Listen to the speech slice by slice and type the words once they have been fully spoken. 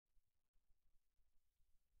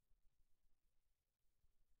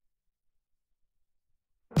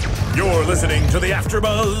You're listening to the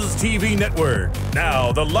AfterBuzz TV network,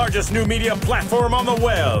 now the largest new media platform on the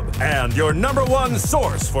web, and your #1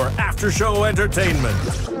 source for after-show entertainment.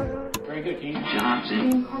 Very good, King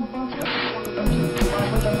Johnson.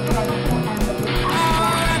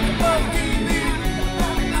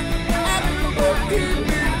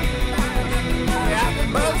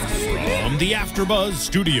 From the AfterBuzz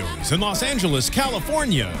Studios in Los Angeles,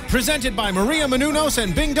 California, presented by Maria Menounos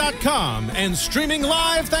and Bing.com, and streaming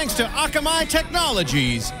live thanks to Akamai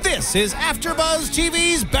Technologies, this is AfterBuzz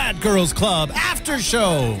TV's Bad Girls Club After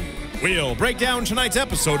Show. We'll break down tonight's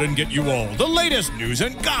episode and get you all the latest news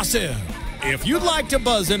and gossip. If you'd like to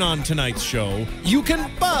buzz in on tonight's show, you can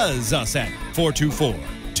buzz us at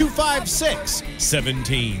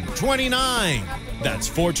 424-256-1729. That's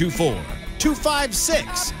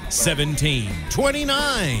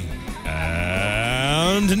 424-256-1729.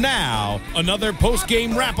 And now, another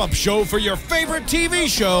post-game wrap-up show for your favorite TV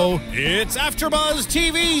show. It's AfterBuzz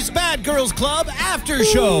TV's Bad Girls Club After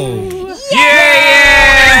Show.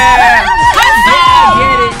 Yeah! I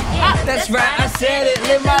get it. That's right, I said it.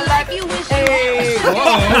 Live my life. Hey,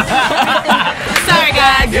 Sorry,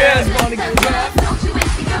 guys. girls wanna get rough.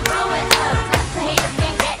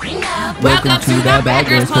 Welcome to the Bad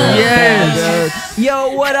Girls Club. Yes.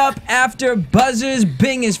 Yo, what up, After Buzzers?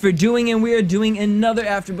 Bing is for doing, and we are doing another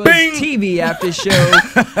AfterBuzz TV after show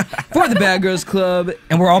for the Bad Girls Club.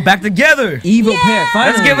 And we're all back together. Evil pair.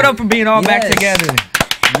 Finally. Let's give it up for being all back Yes. together.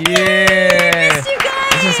 Yeah.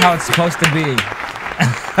 This is how it's supposed to be.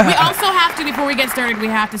 We also have to, before we get started, we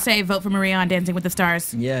have to say vote for Maria on Dancing with the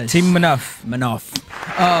Stars. Yes. Team Manoff. Manoff. The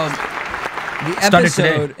Started today.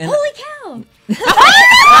 episode. And Holy cow!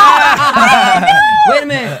 wait a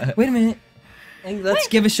minute. Wait a minute. And let's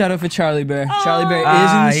give a shout out for Charlie Bear. Charlie Bear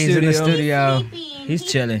is He's in in the the studio. studio. He's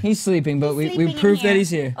chilling. He's sleeping, but we proved that he's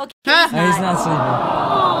here. Okay. No, he's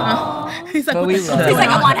not He's like, But we love he's him. like,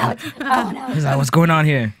 I want out. I want out. He's like, what's going on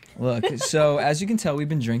here? Look, so as you can tell, we've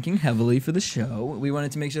been drinking heavily for the show. We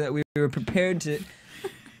wanted to make sure that we were prepared to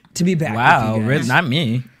be back. Wow, with you really? guys. Not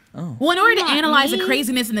me. Well, in order to analyze the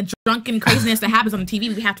craziness and the drunken craziness that happens on the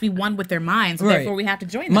TV, we have to be one with their minds. Right. Therefore, we have to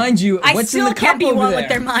join them. Mind you, I what's still in the can't cup be over one there? with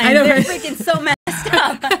their minds. I know, They're right? freaking so messed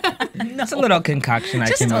up. It's a little concoction I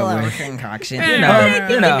Just came a up little with. Concoction. You But I know, think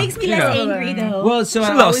you it know, makes me you less know. angry, though. Well, so It's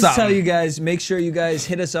a I little always something. tell you guys, make sure you guys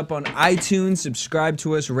hit us up on iTunes, subscribe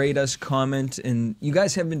to us, rate us, comment, and you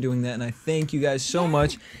guys have been doing that, and I thank you guys so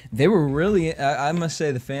much. They were really, I must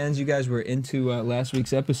say, the fans, you guys were into last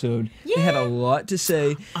week's episode. They had a lot to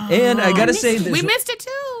say, and I gotta say, We missed it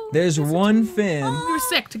too. there's one fan. We were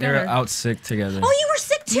sick They together. were out sick together. Oh, you were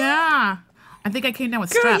sick too? Yeah. I think I came down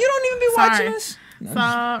with Girl, strep. you don't even be watching us.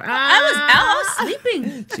 I was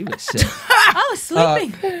sleeping. She was sick. I was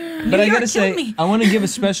sleeping. But I gotta York say, killed me. I want to give a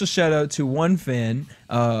special shout out to one fan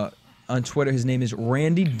on Twitter. His name is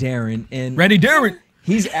Randy Darren, and Randy Darren.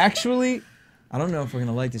 he's actually, I don't know if we're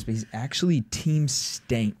gonna like this, but he's actually Team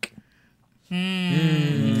Stank.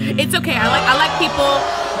 It's okay.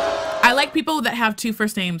 I like people that have two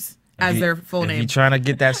first names as their full If name. you trying to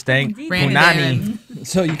get that stank, Randy Punani.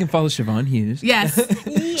 So you can follow Chevonne Hughes. Yes.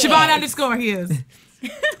 Chevonne _Hughes.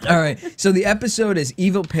 All right. So the episode is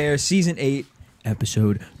Evil Pair, Season 8,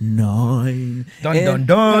 Episode 9. Dun And-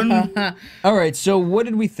 dun dun. All right. So what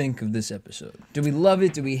did we think of this episode? Did we love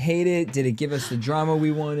it? Did we hate it? Did it give us the drama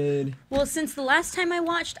we wanted? Well, since the last time I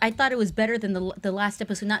watched, I thought it was better than the last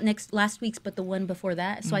episode. Not last week's, but the one before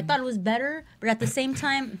that. So I thought it was better, but at the same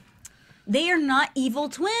time, they are not evil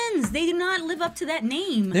twins. They do not live up to that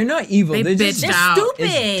name. They're not evil. They They're just bitched They're out. stupid.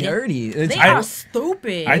 It's dirty. It's, They are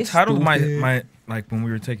stupid. I titled my Stupid. like when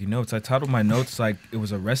we were taking notes. I titled my notes like it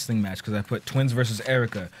was a wrestling match because I put twins versus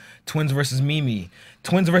Erica, twins versus Mimi,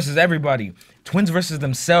 twins versus everybody, twins versus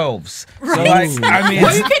themselves. So like, I mean,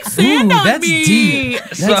 Why you kick sand on that's me? deep.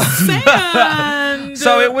 That's deep. Sand.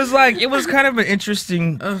 so it was kind of an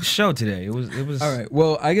interesting show today. It was. All right.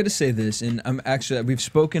 Well, I got to say this, and we've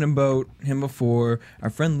spoken about him before. Our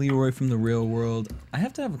friend Leroy from the Real World. I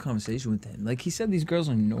have to have a conversation with him. Like he said, these girls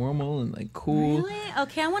are normal and like cool. Really?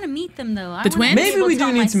 Okay, I want to meet them though. The twins? Maybe we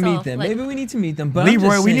do need to meet them. Maybe we need to meet them. But I'm Leroy,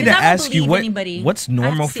 just we need saying, to I don't ask you believe anybody. what's I have to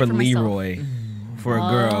normal see for it for myself. Leroy for a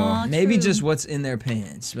girl. Oh, maybe true. just what's in their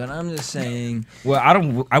pants. But I'm just saying. Well,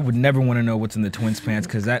 I would never want to know what's in the twins' pants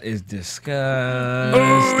because that is disgusting.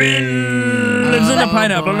 Lives in a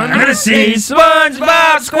pineapple. I'm gonna see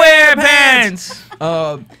SpongeBob SquarePants.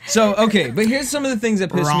 So okay, but here's some of the things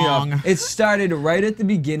that pissed me Wrong. off. It started right at the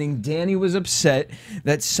beginning. Danny was upset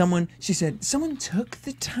that someone took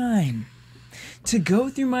the time to go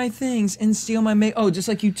through my things and steal my make. Oh, just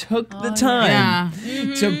like you took the time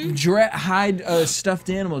to hide a stuffed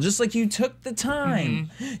animal, just like you took the time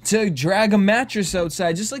to drag a mattress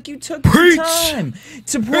outside, just like you took the time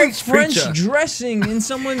to put French dressing in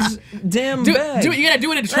someone's damn bed. You gotta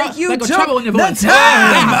do it in Like you took trouble in your voice. the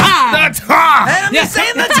time. The time. And I'm just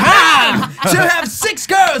saying the time to have 6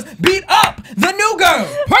 girls beat up the new girl.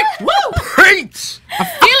 Preach.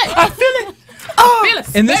 I feel it.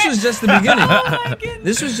 And this was just the beginning.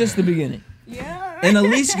 This was just the beginning. Yeah. And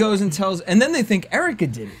Elise goes and tells, and then they think Erica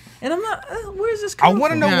did it. And I'm not, where's this I coming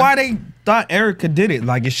want to from? know why they thought Erica did it.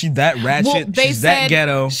 Like, is she that ratchet? Well, they She's said that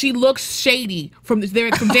ghetto. she looks shady from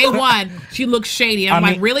day one. She looks shady. I'm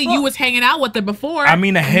like, really? You was hanging out with her before? I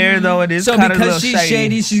mean, the hair though, it is So kind of because she's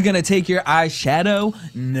shady, she's gonna take your eyeshadow?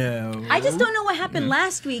 No. I just don't know what happened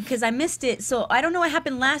last week because I missed it. So I don't know what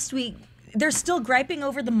happened last week. They're still griping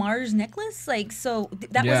over the Mars necklace, like, so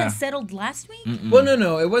that wasn't settled last week. Well,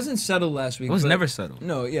 no, it wasn't settled last week. It was but- never settled.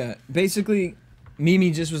 No, yeah, basically,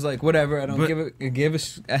 Mimi just was like, whatever. I don't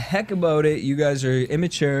give a heck about it. You guys are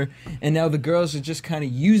immature, and now the girls are just kind of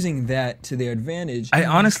using that to their advantage. I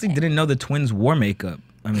honestly didn't know the twins wore makeup.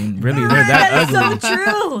 I mean, really, they're that That's ugly. so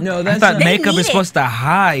true. No, I that's thought not. makeup need is it. supposed to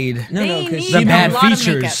hide. No, They because need The a bad lot of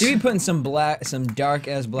features. makeup. she be putting some dark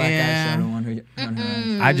ass black eyeshadow on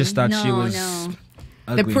her. I just thought she No, was no.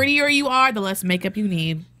 ugly. the prettier you are, the less makeup you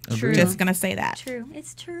need. True. Just gonna say that. True.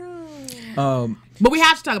 It's true. But we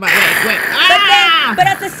have to talk about wait. But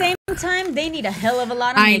at the same time, they need a hell of a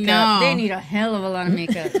lot of I makeup. know. They need a hell of a lot of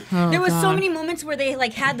makeup. There was so many moments where they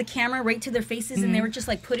like had the camera right to their faces and they were just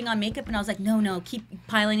like putting on makeup, and I was like, no, keep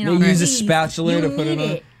piling it They on. use a please. spatula You to put it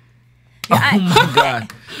need on. Oh my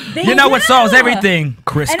god! They You know what do. solves everything?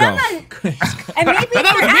 Crisco. And I'm not. And maybe it's That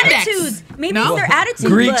their was Windex. attitudes. Maybe No? it's their attitudes.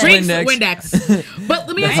 Greek but Drinks Windex. Windex. But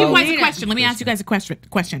let me ask you guys a Melina. question. Let me ask you guys a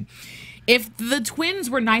question. If the twins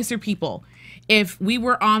were nicer people, if we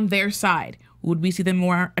were on their side, would we see them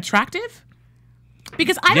more attractive?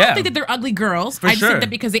 Because I don't Yeah. think that they're ugly girls. For I just sure. think that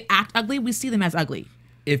because they act ugly, we see them as ugly.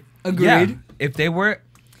 If Agreed. yeah, if they were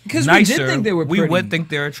 'Cause we nicer, did think they were we pretty. would think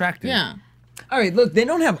they're attractive. Yeah. All right, look, they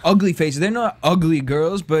don't have ugly faces. They're not ugly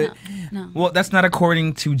girls, but Well, that's not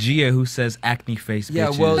according to Gia, who says acne face Yeah,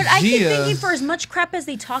 bitches. well, But I keep Gia- thinking for as much crap as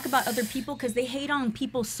they talk about other people, because they hate on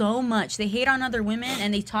people so much. They hate on other women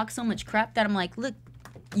and they talk so much crap that I'm like, look,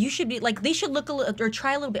 you should be like, they should look a little or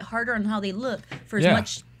try a little bit harder on how they look for as Yeah.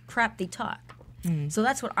 much crap they talk. So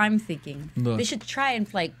that's what I'm thinking. Look. They should try and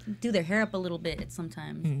like do their hair up a little bit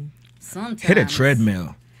sometimes. Sometimes hit a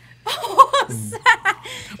treadmill.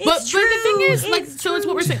 But the thing is, like, so it's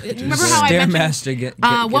what we're saying. Remember how I mentioned?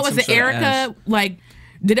 Stairmaster What was it? Erica like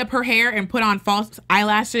did up her hair and put on false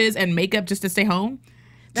eyelashes and makeup just to stay home.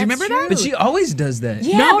 Do you remember true. that? But she always does that.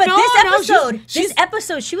 Yeah, No, but no, this no, episode,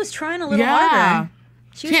 she's- she was trying a little Yeah. harder.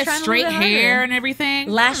 She was had trying a straight little bit hair harder. and everything.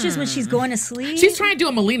 Lashes when she's going to sleep. She's trying to do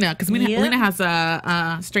a Melina because Yep. Melina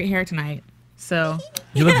has straight hair tonight. So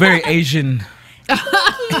You look very Asian.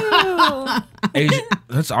 Ew. Asian.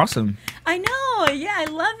 That's awesome. I know. Yeah, I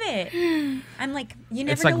love it. I'm like, you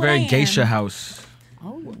never It's know like what I very am. geisha house.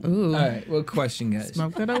 ooh, All right, well, question, guys.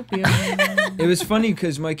 smoke that opium. It was funny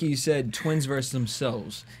because, Mykee, you said twins versus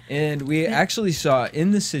themselves. And we actually saw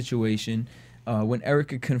in this situation when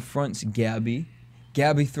Erica confronts Gabby,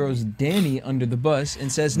 Gabby throws Danny under the bus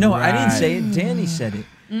and says, no, I didn't say it. Danny said it.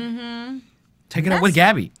 Take it up with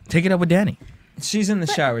Gabby. Take it up with Danny. She's in the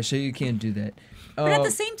shower, so you can't do that. But at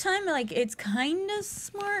the same time, like, it's kind of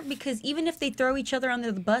smart because even if they throw each other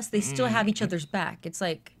under the bus, they still have each other's back. It's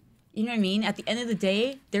like, you know what I mean? At the end of the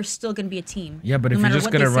day, they're still going to be a team. Yeah, but no if you're matter just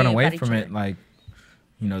what gonna they run say away about each from it, other. like,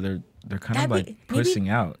 you know, they're kind of That'd like be- maybe- pussing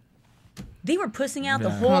out. They were pussing out the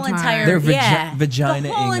Yeah. whole Whole time. entire They're the whole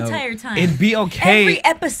vagina-ing out. entire time. It'd be okay. Every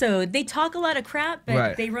episode, they talk a lot of crap, but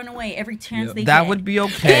Right. they run away every chance they That get. would be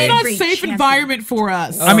okay. It's not Every a safe chance environment for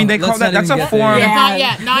us. I mean, they let's call that. not That's even a get there form.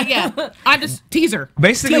 yet. Not yet. I'm just teaser.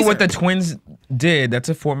 Basically, what the twins did, that's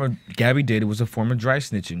a form of Gabby did. It was a form of dry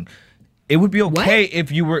snitching. It would be okay if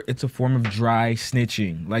you were. It's a form of dry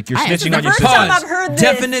snitching, like you're This is snitching the on your first sister. time I've heard this.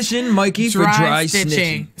 Definition, Mykee, for dry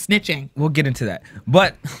snitching. Snitching. We'll get into that,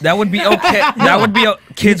 but that would be okay. That would be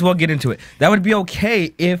kids. We'll get into it. That would be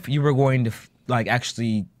okay if you were going to like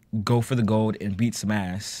actually go for the gold and beat some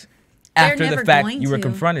ass They're after the never fact going you were to.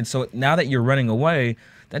 confronted. So now that you're running away,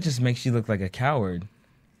 that just makes you look like a coward.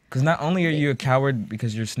 Because not only are you a coward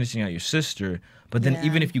because you're snitching out your sister, but then Yeah.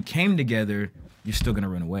 even if you came together, you're still gonna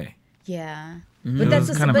run away. Yeah. It But that's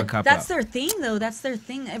was kind of a but cop that's out. their thing, though. That's their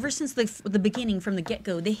thing. Ever since the beginning, from the get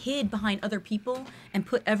go, they hid behind other people and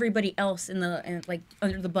put everybody else in like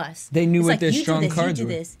under the bus. They knew It's what like, their you do strong this, cards you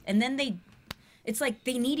do were. this, and then it's like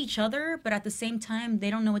they need each other, but at the same time, they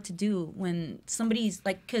don't know what to do when somebody's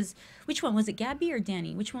like, because which one was it, Gabby or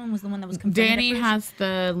Danny? Which one was the one that was confronted? Danny has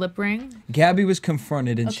the lip ring. Gabby was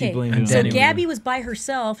confronted and she blamed So Danny. Gabby was by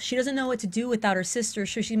herself. She doesn't know what to do without her sister.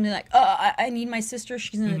 So she's gonna be like, oh, I need my sister.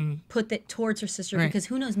 She's gonna put that towards her sister because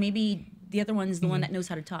who knows, maybe the other one is the one that knows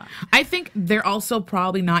how to talk. I think they're also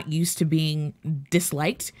probably not used to being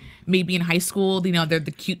disliked. Maybe in high school, you know, they're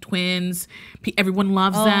the cute twins. Everyone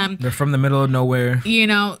loves them. They're from the middle of nowhere. You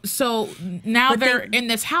know, so now they're in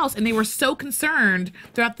this house, and they were so concerned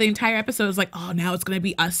throughout the entire episode. It's like, oh, now it's going to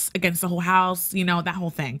be us against the whole house, you know, that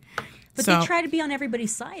whole thing. But they try to be on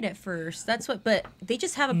everybody's side at first. That's what, but they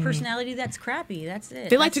just have a personality that's crappy. That's it.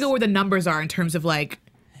 They like to go where the numbers are in terms of like,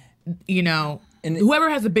 you know, and whoever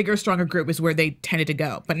has a bigger, stronger group is where they tended to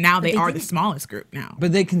go. But now they are the smallest group now.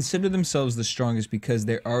 But they consider themselves the strongest because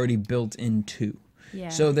they're already built in two. Yeah.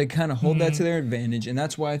 So they kind of hold that to their advantage. And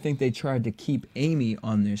that's why I think they tried to keep Amy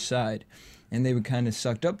on their side. And they were kind of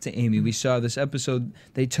sucked up to Amy. We saw this episode,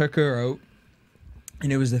 they took her out.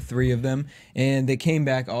 And it was the three of them. And they came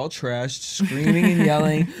back all trashed, screaming and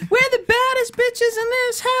yelling, "We're the baddest bitches in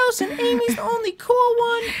this house, and Amy's the only cool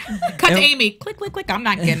one." Cut to Amy. Click, click, click. I'm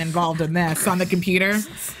not getting involved in this on the computer.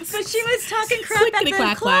 But she was talking crap at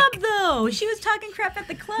the club, though. She was talking crap at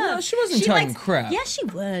the club. No, she wasn't talking crap. Yeah, she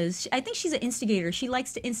was. I think she's an instigator. She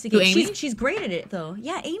likes to instigate. Amy? She's great at it, though.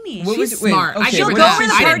 Yeah, Amy. She's smart. okay, She'll what go did where she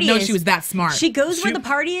the say? party I didn't know is. she was that smart. She goes where the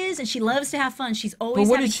party is, and she loves to have fun. She's always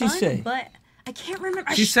what having did she fun. say? But I can't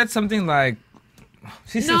remember. She said something like,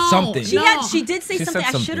 she said No, something. She did say She said something.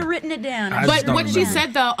 I should something. have written it down. I just But don't what she remember.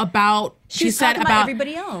 said though about She said about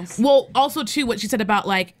everybody else. Well, also too, what she said about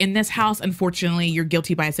like in this house, unfortunately, you're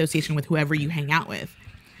guilty by association with whoever you hang out with.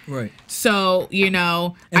 Right. So you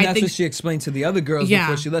know, And I that's think what she explained to the other girls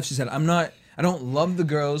before she left. She said, I don't love the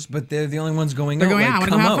girls, but they're the only ones going they're out. going like, out. I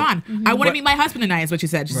want to come have out. fun. I want to meet my husband tonight. Is what she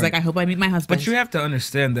said. She's like, I hope I meet my husband. But you have to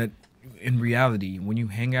understand that in reality, when you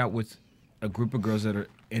hang out with a group of girls that are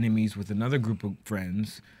enemies with another group of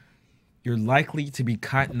friends, you're likely to be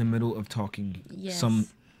caught in the middle of talking some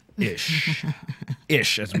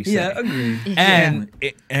ish, as we say. Yeah, agree.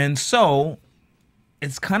 And so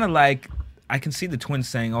it's kind of like I can see the twins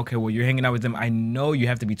saying, okay, well, you're hanging out with them. I know you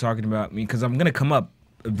have to be talking about me because I'm going to come up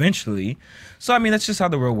eventually. So, I mean, that's just how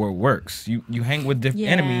the real world works. You hang with different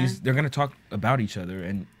enemies, they're going to talk about each other.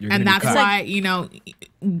 And you're going to be caught. And that's why, you know,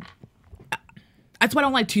 that's why I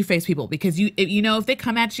don't like two-faced people, because you know, if they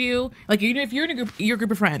come at you, like, you know, if you're in your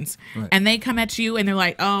group of friends and they come at you and they're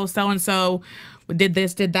like, oh, so-and-so did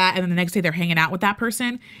this, did that, and then the next day they're hanging out with that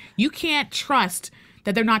person, you can't trust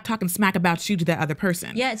that they're not talking smack about you to that other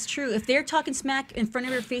person. Yeah, it's true. If they're talking smack in front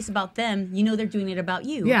of your face about them, you know they're doing it about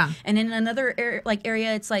you. Yeah. And in another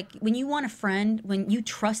area, it's like when you want a friend, when you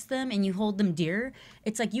trust them and you hold them dear,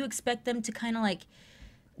 it's like you expect them to kind of like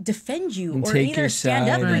defend you And or take either your stand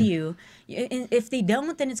side. up for Right. you. And if they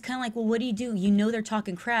don't, then it's kind of like, well, what do? You know they're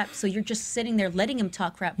talking crap, so you're just sitting there letting them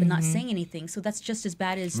talk crap but not saying anything. So that's just as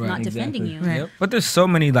bad as not defending you. Yep. But there's so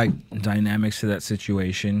many like dynamics to that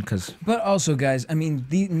situation because But also, guys, I mean,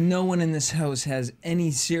 no one in this house has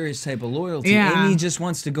any serious type of loyalty. Yeah. Amy just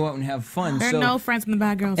wants to go out and have fun. There are no friends from the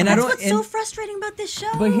bad girls. And I That's don't- what's so frustrating about this show.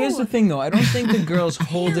 But here's the thing, though. I don't think the girls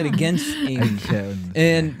hold it against Amy.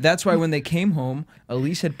 And that's why when they came home,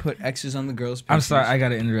 Elise had put X's on the girls' pictures. I'm sorry, I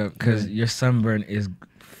gotta interrupt because your sunburn is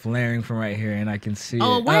flaring from right here and I can see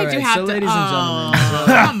Oh, it. why did you Alright, have so to? ladies and Oh,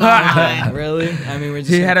 gentlemen, come on. Really? I mean, we're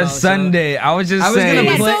just He gonna had a call this Sunday. I was just I was gonna saying.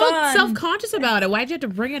 You're play- so self-conscious about it. Why'd you have to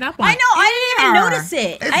bring it up on I know. I didn't even notice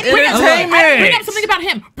it. I didn't entertainment. Bring up something about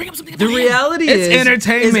him. Bring up something The about him. reality It's is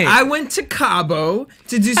entertainment. I went to Cabo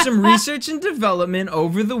to do some research and development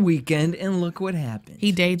over the weekend, and look what happened.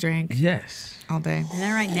 He day drank Yes. all day. And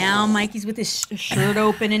then right now, Mikey's with his shirt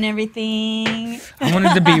open and everything. I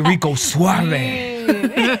wanted to be Rico Suave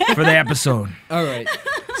for the episode. All right.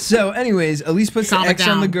 So, anyways, Elise puts the Calm it X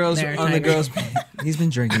on the down girls. there, On the Tiger. girls. He's been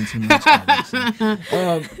drinking too much.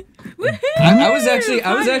 Obviously.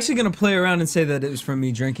 I was actually gonna play around and say that it was from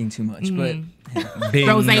me drinking too much, but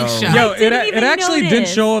Bingo. Rosacea. Yo, didn't it even actually didn't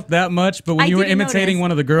notice. show up that much, but when I you were didn't imitating notice.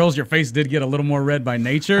 one of the girls, your face did get a little more red by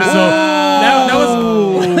nature. So that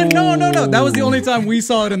was no. That was the only time we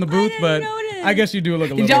saw it in the booth, didn't but notice. I guess you do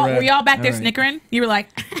look a little Did y'all, red. were y'all back there All right. snickering? You were like,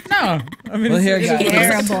 No, I mean, well, here, it's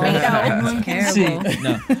guys. Terrible. See,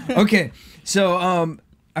 no. Okay, so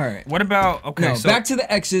All right. What about No, so back to the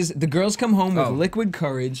exes. The girls come home with liquid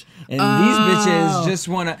courage, and these bitches just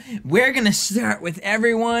wanna. We're gonna start with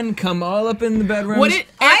everyone. Come all up in the bedroom. What did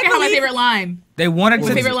Erica have my favorite line? they wanted My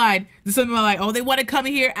to favorite line. There's something like, "Oh, they want to come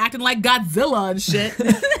here acting like Godzilla and shit."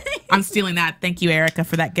 I'm stealing that. Thank you, Erica,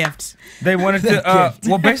 for that gift. They wanted to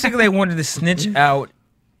well basically they wanted to snitch out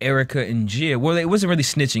Erica and Gia. Well, it wasn't really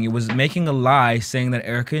snitching. It was making a lie saying that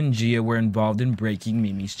Erica and Gia were involved in breaking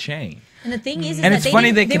Mimi's chain. And the thing is And that it's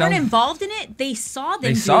funny they can weren't only- involved in it. They saw them They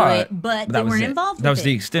do saw it, but they that was weren't it. involved with it. That was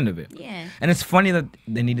the extent of it. Yeah. And it's funny that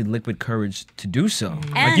they needed liquid courage to do so.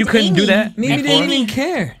 Like And you couldn't do Amy- that. Maybe And they didn't Amy- even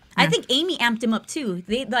care. I think Amy amped him up too.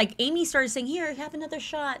 They Amy started saying, "Here, have another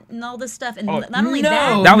shot," and all this stuff. And not only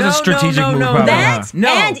that, That was a strategic move, probably, that huh?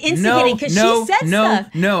 and instigating because she said stuff.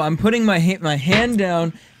 No, I'm putting my hand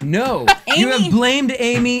down. No, you Amy- have blamed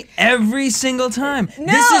Amy every single time. No,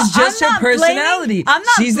 this is just I'm her not blaming- personality. I'm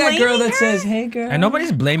not She's that girl blaming that her. says, "Hey, girl." And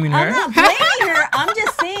nobody's blaming her. I'm not blaming her. I'm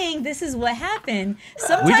just saying this is what happened.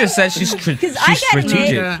 Sometimes, We just said she's because I she's gotta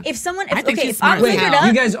strategic. admit, if someone, I think she's if I'm smart Wait, liquored now. up,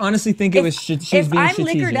 you guys honestly think it was she was if being I'm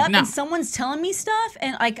strategic? liquored up No. and someone's telling me stuff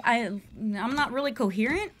and like I'm not really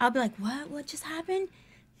coherent, I'll be like, what just happened?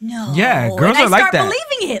 No. Yeah, girls and are like I that. start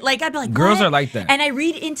believing it. Like I'd be like, Girls what? are like that. And I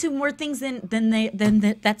read into more things than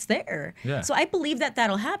that's there. Yeah. So I believe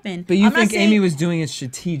that'll happen. But you I'm not think saying- Amy was doing it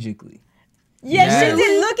strategically? Yeah, Yes. she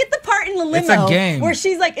did. Look at the part in the limo It's a game. where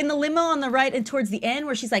she's like in the limo on the right and towards the end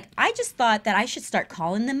where she's like, I just thought that I should start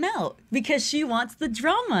calling them out because she wants the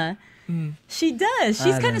drama. She does.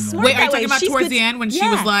 She's kind don't know. of smart. Wait, are you that way. talking about She's towards good- the end when she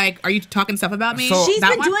Yeah. was like, "Are you talking stuff about me?" So- She's That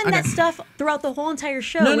been one? doing that Okay. stuff throughout the whole entire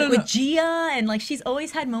show with Gia, and like she's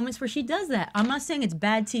always had moments where she does that. I'm not saying it's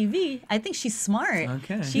bad TV. I think she's smart.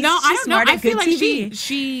 Okay. She's, No, I she's don't know. smart I at feel good like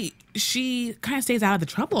TV. she kind of stays out of the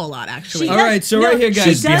trouble a lot. Actually, She All does- right, so no, right here, she guys,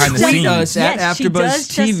 She's does behind the just- scenes. us at yes, she AfterBuzz does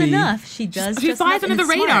just TV. enough. She does she just flies enough, under the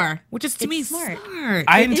and it's smart. radar, which is to It's me smart. smart.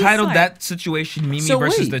 I It is entitled smart. that situation Mimi So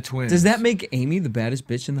versus wait, the twins. does that make Amy the baddest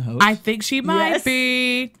bitch in the house? I think she might Yes.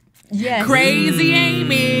 be Yes. crazy,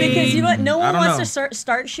 Amy. Because you know what? No one I don't wants know. to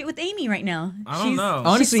start shit with Amy right now. I don't know.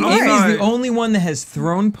 Honestly, she's Amy smart. is the only one that has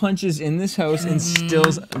thrown punches in this house and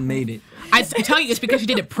still's made it. I tell you, it's because she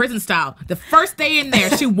did it prison style. The first day in there,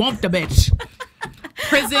 she whomped a bitch.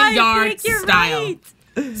 Prison I yard think you're style. right.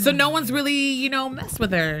 So no one's really, messed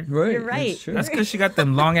with her. Right, You're right. That's true. That's because she got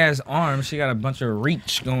them long ass arms. She got a bunch of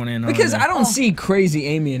reach going in. Because on I there. don't see crazy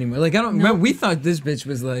Amy anymore. Like I don't. Remember, we thought this bitch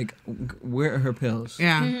was like, where are her pills?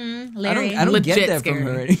 Yeah. Larry. I don't Legit get that from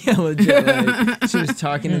scary. her. Yeah, legit. Like, she was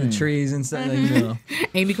talking to the trees and stuff. Like, no.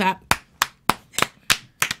 Amy clap.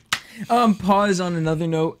 Pause on another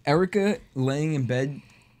note. Erica laying in bed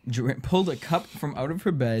pulled a cup from out of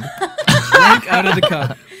her bed, drank out of the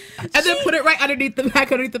cup. And then put it right underneath the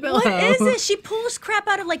pillow. What is it? She pulls crap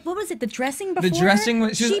out of like what was it? The dressing before. The dressing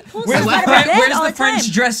was. She pulls where's stuff the, out of her bed where's all the the French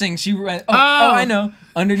time. dressing? She went. Oh, I know.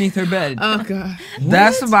 Underneath her bed. Oh god.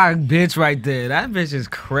 That's my bitch right there. That bitch is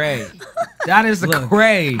cray. That is the Look.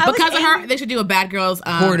 cray. I was Because of her, angry. they should do a Bad Girls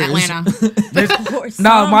Hoarders. Atlanta. Or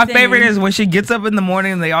No, my something. favorite is when she gets up in the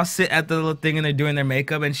morning and they all sit at the little thing and they're doing their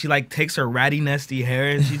makeup and she like takes her ratty nasty hair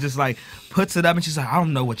and she just like puts it up and she's like, I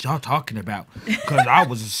don't know what y'all talking about because I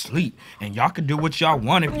was asleep and y'all can do what y'all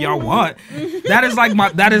want if y'all want. That is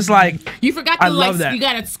like You forgot to I love that. you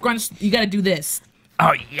gotta scrunch, you gotta do this.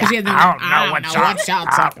 oh yeah, She had the- I don't know what y'all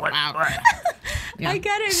talking about. I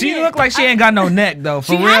gotta admit. She look like she ain't got no neck though.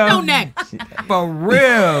 For She real. had no neck. For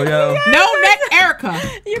real, yo. No neck, Erica.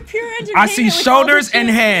 You're pure entertainment. I see with all the shoulders shit. and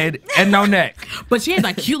head and no neck. But she has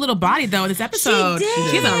a cute little body though in this episode.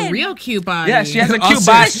 did. She has a real cute body. Yeah, she has a cute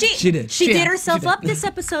Also, body. She did. She She did did. herself up this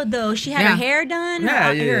episode though. She had Yeah. her hair done. Yeah,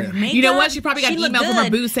 her, yeah. her makeup. You know what? She probably got looked emails from her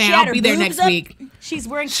good. boo saying, She "I'll had her be there boobs next up. week." She's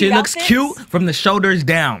wearing She cute looks outfits. cute from the shoulders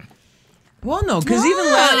down. Well, no, because even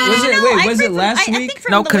No, was it? no, Wait, I was think it from- last I week? think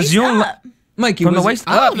from No, the 'cause waist you don't up. Mikey, From the was waist it?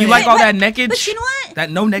 up. You but- like all that But naked? you know what?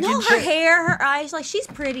 That no naked No, her shit? hair, her eyes, like she's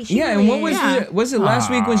pretty. She Yeah, really and what was is. Yeah. it? Was it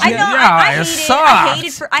last week when she I had? know. Yeah, I it's hated it. I soft.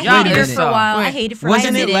 hated her Yeah, for it's a soft. while. I Wait. hated for.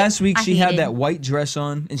 Wasn't I it admit last week I she had hated. that white dress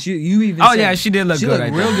on, and you even. Oh, said yeah, she did look she good,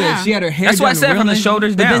 looked I real think. good. Yeah. She had her hair. That's what I done said, real from the nice,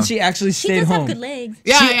 shoulders But then down. she actually She stayed does have home. good legs.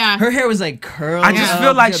 Yeah, yeah. Her hair was like curled. I just up.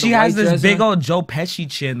 feel like had she the has white this dress big on. old Joe Pesci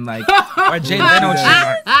chin, like or Jay Leno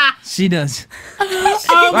chin. She does.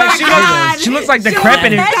 Oh Like my she god. looks, she looks like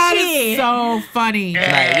decrepit. That is so funny.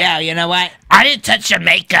 Yeah, you know what? I didn't touch your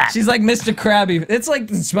makeup. She's like Mr. Krabby. It's like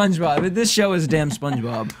SpongeBob. This show is damn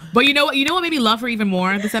SpongeBob. But you know what? You know what made me love her even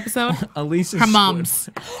more this episode? Elisa. Her mom's.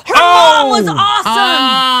 Her mom was awesome.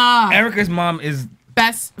 Ah, Erica's mom is.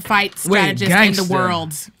 best fight strategist in gangster. the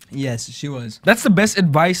world. Yes, she was. That's the best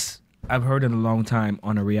advice I've heard in a long time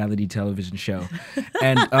on a reality television show,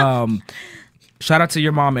 and Shout out to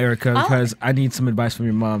your mom, Erica, because I need some advice from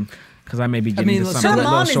your mom. Because I may be getting into something. Her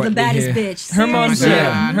mom is the baddest bitch. Her mom Seriously.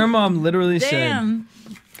 said. Her mom literally Damn.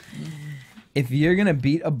 said, "If you're gonna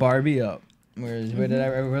beat a Barbie up, where did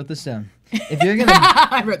I wrote this down? If you're gonna,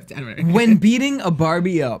 I wrote it down. when beating a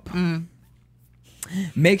Barbie up,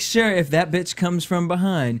 make sure if that bitch comes from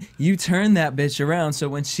behind, you turn that bitch around so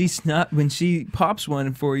when she pops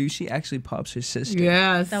one for you, she actually pops her sister.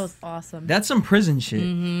 Yes. That was awesome. That's some prison shit.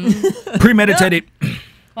 Premeditated.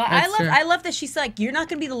 Well, That's true. I love that she's like, you're not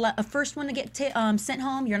gonna be the first one to get sent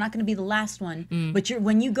home. You're not gonna be the last one. But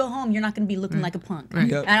when you go home, you're not gonna be looking like a punk.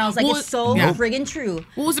 Yep. And I was like, Well, it's so yeah. friggin' true.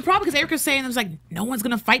 Well, was the problem because Erica was saying, it was like, no one's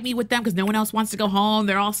going to fight me with them because no one else wants to go home.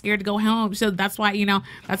 They're all scared to go home. So that's why,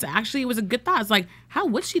 that's actually, it was a good thought. It's like, how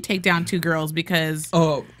would she take down two girls? Because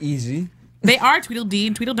Oh, easy. they are Tweedledee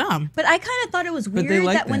and Tweedledum. But I kind of thought it was But weird they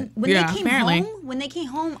like that when Yeah, they came apparently.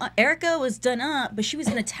 home, Erica was done up, but she was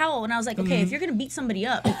in a towel, and I was like, okay, if you're gonna beat somebody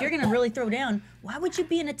up, if you're gonna really throw down, why would you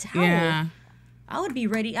be in a towel? Yeah. I would be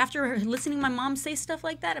ready after listening to my mom say stuff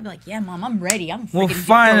like that. I'd be like, yeah, mom, I'm ready. I'm freaking Well, throw down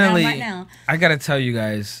finally, right now. I gotta tell you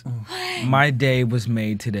guys, my day was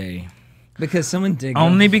made today. Because someone did.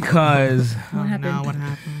 Only because What happened? No, what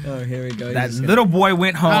happened? Oh, here we go. that little boy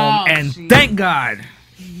went home, and thank God.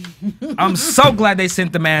 I'm so glad they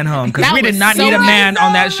sent the man home because That we did was not so need a man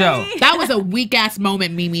on that sorry. show. That was a weak ass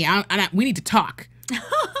moment, Mimi. We need to talk.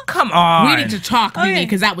 Come on. We need to talk, Mimi, Okay.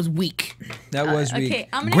 because that was weak. That was weak. Okay,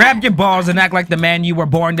 I'm gonna Grab your balls and act like the man you were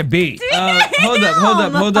born to be.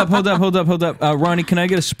 Hold up. Ronnie, can I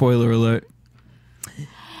get a spoiler alert?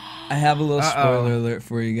 I have a little spoiler alert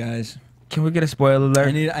for you guys. Can we get a spoiler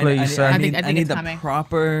alert, please, sir? I think I need it's the coming.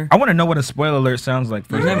 proper. I want to know what a spoiler alert sounds like.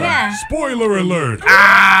 First. Yeah. Spoiler alert.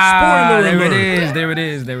 Ah, Spoiler there alert. it is. There it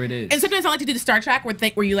is. There it is. And sometimes I like to do the Star Trek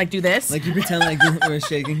where you like do this. Like you pretend like we're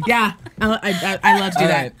shaking. Yeah, I love to do All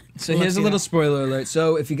that. right. So here's a little spoiler alert.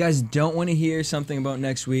 So if you guys don't want to hear something about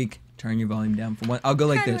next week, turn your volume down for one. I'll go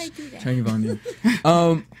like How do this. I do that? Turn your volume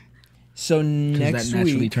down. So next that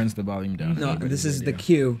naturally week. turns the volume down. No, this is the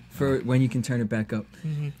cue for when you can turn it back up.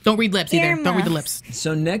 Don't read lips either. Don't read the Earmuffs. lips.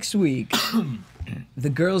 So next week, the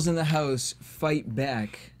girls in the house fight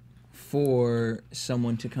back for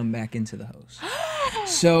someone to come back into the house.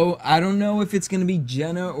 So I don't know if it's gonna be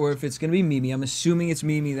Jenna or if it's gonna be Mimi. I'm assuming it's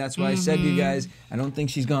Mimi. That's why I said to you guys, I don't think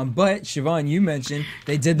she's gone. But Chevonne, you mentioned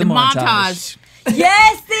they did the montage.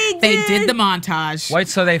 Yes, they did. They did the montage. Wait,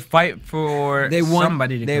 so they fight for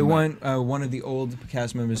somebody to come back. want one of the old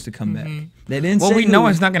cast members to come back. They didn't Well, say we who. know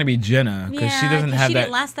it's not going to be Jenna because Yeah, she doesn't 'cause have she that.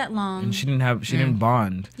 didn't last that long. And she didn't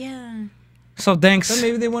bond. Yeah. So thanks. So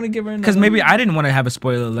maybe they want to give her Because maybe I didn't want to have a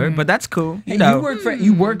spoiler alert, but that's cool. Hey, You know,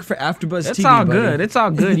 you work for AfterBuzz it's TV. all buddy. good. It's all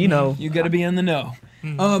good. You know. You gotta be in the know.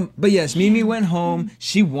 But yes, Mimi went home.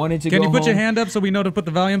 She wanted to Can go you put your home. hand up so we know to put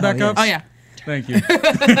the volume back yes. up? Oh yeah. Thank you.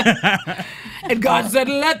 And God said,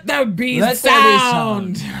 "Let there be Let there be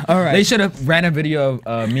sound." All right. They should have ran a video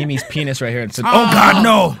of Mimi's penis right here and said, "Oh God,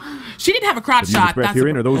 no!" She didn't have a crotch The views shot. expressed That's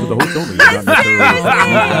herein are those of the host only. Not necessarily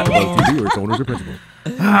AfterBuzz TV or its owners or principals.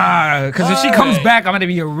 Because if she comes back, I'm gonna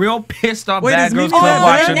be a real pissed off Wait, Bad is Girls Mimi Club that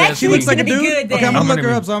watcher. bad? this Next She week. looks like a It's gonna be dude. good then. Okay, I'm I'm gonna look gonna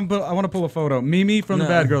her be- up. So I want to pull a photo. Mimi from the No.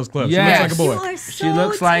 Bad Girls Club. She Yes. looks like a You boy. are so She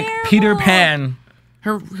looks like terrible. Peter Pan.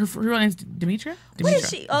 her real name's Demetra. What is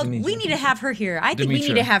she? Oh, we need to have her here. I think we Demetra.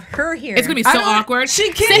 need to have her here. It's gonna be so awkward. She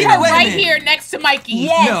can't Sit even- her wait a right minute. here next to Mikey.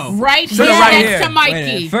 Yes. No. Right Sit her here right next here. to Wait a Mikey.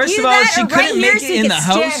 minute. First Either of all, that she or couldn't right make here it so you in can the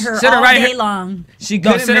stare house. at her Sit her all right day here. long. She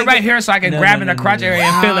No, couldn't sit her make right it- here so I can No, grab no, in no, the no, crotch no. area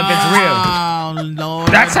and feel if it's real. Oh Lord.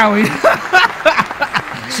 That's how we.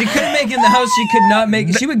 She couldn't make it in the house. She could not make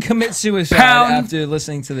it. She would commit suicide Pound- after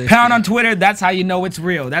listening to this. Pound on Twitter. That's how you know it's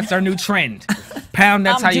real. That's our new trend. Pound.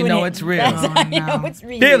 That's I'm how you doing know it. it's real. That's how you know it's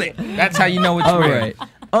real. Feel it. That's how you know it's All real. right.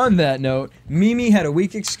 On that note, Mimi had a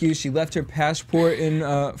weak excuse. She left her passport in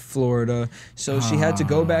Florida, so she had to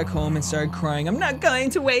go back home and started crying. I'm not going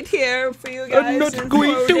to wait here for you guys. I'm not in going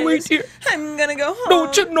to Florida. wait here. I'm gonna go home.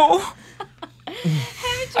 Don't you know?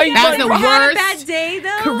 That's the Had a worst bad day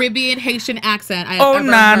though. Caribbean Haitian accent I have Oh ever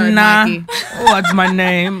na heard, na. Mikey. What's my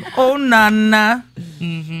name? Oh na na.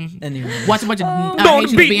 Anyway. Watch a bunch of Don't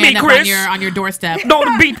Haitians beat be me, end up Chris. on your doorstep.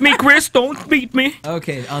 Don't beat me, Chris. Don't beat me.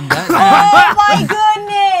 Okay. On that note, Oh my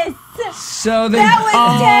goodness. so they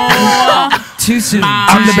That was terrible. too soon.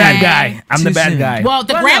 I'm the bad guy. I'm the Too bad soon. guy. Well,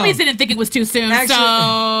 the Well, Grammys no. didn't think it was too soon, Actually-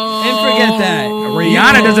 so and forget that.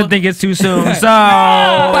 Rihanna doesn't think it's too soon,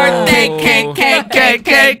 so birthday cake.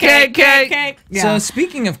 So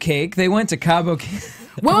speaking of cake, they went to Cabo.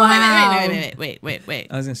 Wait.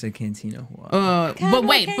 I was gonna say Cantina. Wow. But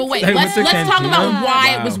wait. Hey, Let's what's a talk cantina? about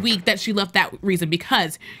why it Wow. was weak that she left that reason.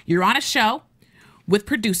 Because you're on a show with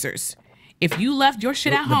producers. If you left your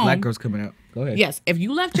shit at the home, black girl's coming out. Go ahead. Yes, if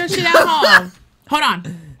you left your shit at home, hold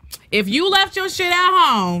on. If you left your shit at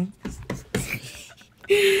home,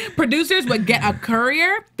 producers would get a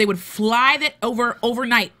courier. They would fly that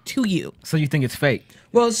overnight to you. So you think it's fake?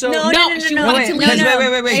 Well, so No, she wanted to leave.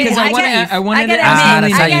 Wait, because I wanted to gotta ask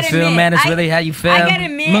admit, that's I how you gotta feel, admit, man. That's I- really how you feel. I gotta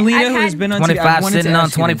admit, Melina, I've who has had- been on TV, I 25 wanted to sitting on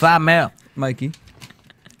ask you this. 25 mil. Mykee,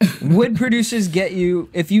 would producers get you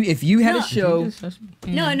if you had a show?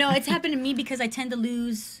 No, it's happened to me because I tend to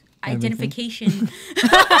lose identification.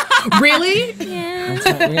 Really? Yeah.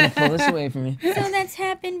 We're gonna pull this away from me. So that's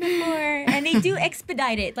happened before, and they do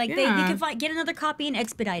expedite it. Like they Yeah. can get another copy and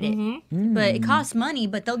expedite it, but it costs money.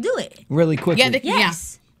 But they'll do it. Really quickly. Yeah,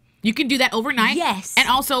 Yes. You can do that overnight. Yes. And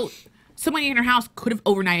also, somebody in your house could have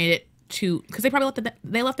overnighted it to, because they probably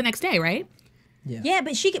left the next day, right? Yeah,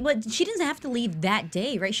 but she doesn't have to leave that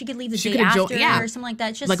day, right? She could leave the She day could have after yeah. or something like that.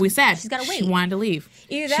 It's just Like we said, she's got to wait. she wanted to leave.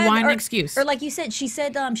 Either She that wanted or, an excuse. Or like you said, she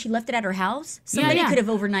said she left it at her house. Somebody yeah. could have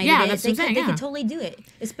overnighted Yeah, it. that's They what I'm saying, they yeah. could totally do it.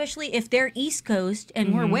 Especially if they're East Coast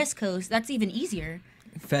and we're West Coast. That's even easier.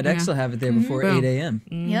 FedEx will have it there before Boom. 8 a.m.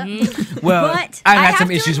 Yep. Well, But I've I had some have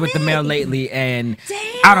to issues with the mail admit- lately, and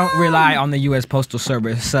I don't rely on the U.S. Postal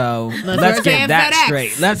Service. So let's say get that FedEx.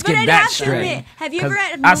 straight. Let's But get I'd that have to straight. admit, have you ever 'Cause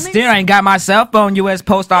had I moments? still ain't got my cell phone, U.S.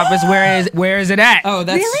 Post Office. Where is it at? Oh,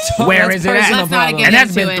 that's Really? Where that's is it at? personal Let's not problem. get And that's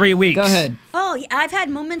into been it. 3 weeks. Go ahead. Oh, yeah, I've had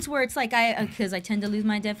moments where it's like because I tend to lose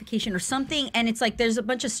my identification or something, and it's like there's a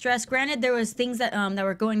bunch of stress. Granted, there was things that that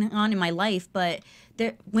were going on in my life, but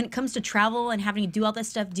when it comes to travel and having to do all that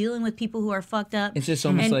stuff, dealing with people who are fucked up, It's just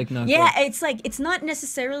almost like not yeah, good. it's like it's not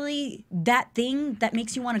necessarily that thing that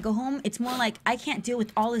makes you want to go home. It's more like I can't deal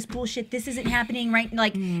with all this bullshit. This isn't happening, right?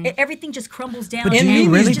 Like everything just crumbles down. But And do you Mimi's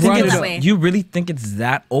really just think brought it it's, up. way. you really think it's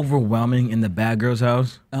that overwhelming in the bad girl's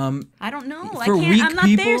house? I don't know. I For can't. weak I'm not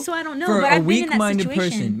people, there, so I don't know. for but a I've been in that weak-minded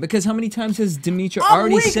situation. person, because how many times has Demetra I'm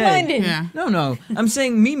already said? weak-minded. Yeah. No. I'm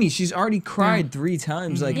saying Mimi. She's already cried 3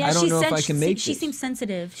 times. Like Yeah, I don't she know if said I can make she this. seems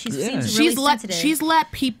sensitive. She Yeah. seems really sensitive. She's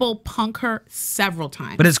let people punk her several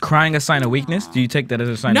times. But is crying a sign of weakness? Do you take that as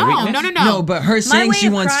a sign of weakness? No. No, but her saying way she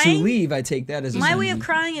of wants to crying- leave, I take that as a My sign way of weakness.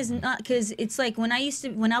 crying is not because it's like when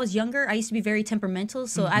I was younger, I used to be very temperamental,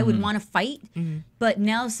 so I would want to fight. But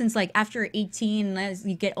now, since like after 18, and as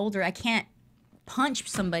you get older, I can't punch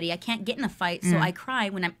somebody. I can't get in a fight, so I cry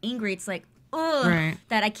when I'm angry. It's like, ugh, Right.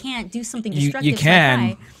 that I can't do something You destructive. so I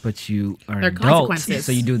can, cry. but you are There are adult, consequences.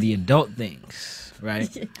 so you do the adult things, right?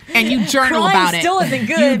 and you journal Crying about it. still isn't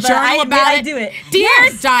good, You but journal I admit about I it. do it. Dear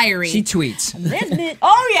Yes. diary. She tweets.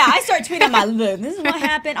 Oh yeah, I start tweeting my look. This is what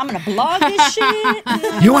happened. I'm gonna blog this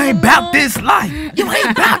shit. You ain't about this life. You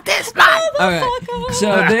ain't about this life. All right. So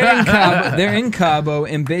they're in Cabo,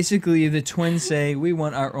 and basically the twins say we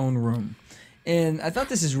want our own room. And I thought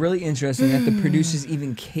this is really interesting that the producers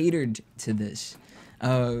even catered to this.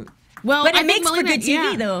 Well, But it I think makes for Melina, good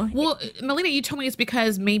TV, though. Well, Melina, you told me it's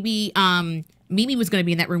because maybe Mimi was going to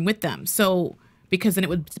be in that room with them. So because then it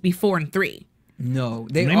would be 4 and 3. No,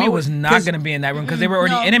 they Mimi always- was not going to be in that room because they were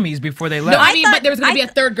already No. enemies before they No, left. I mean, thought- but there was going to be a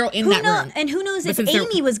third girl in Who that know, room. and who knows But if since they're-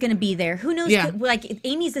 Amy was going to be there? Who knows? Yeah. Like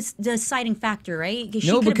Amy's the deciding factor, right? She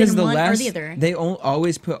No, could have because been the one last or the other. they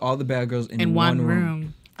always put all the bad girls in one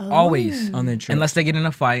room. Always. on their trip. Unless they get in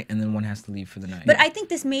a fight and then one has to leave for the night. But I think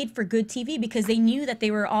this made for good TV because they knew that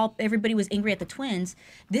everybody was angry at the twins.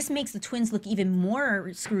 This makes the twins look even more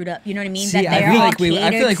screwed up. You know what I mean? See, that I they're feel all like we- I feel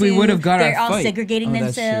catered like we to, would have got our They're all fight. segregating Oh,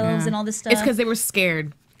 that's true. themselves Yeah. and all this stuff. It's because they were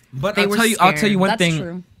scared. But They I'll were tell you scared. one That's thing.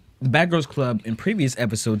 true. The Bad Girls Club in previous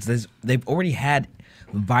episodes, they've already had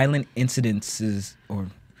violent incidences or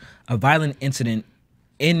a violent incident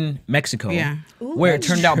in Mexico Yeah. where it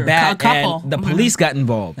turned out true. bad A couple. and the police got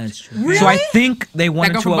involved. That's true. So I think they That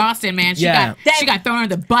wanted girl to from Boston, man, she yeah. got thrown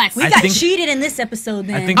under the bus. we I got think- cheated in this episode.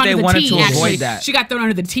 Then I think Under they the wanted T, to actually. avoid that. She got thrown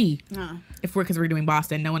under the T. Because we're doing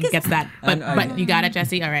Boston, no one gets that. But I- but you got it,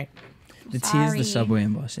 Jesse. All right. The T is the Sorry. subway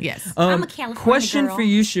in Boston. Yes. I'm a California Question girl. for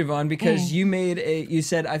you, Chevonne, because you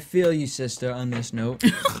said I feel you, sister, on this note.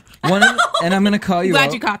 And I'm gonna call you Glad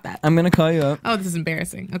out. you caught that. I'm gonna call you up. Oh, this is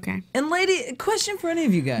embarrassing. Okay. And lady, question for any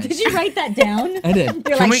of you guys. Did you write that down? I did.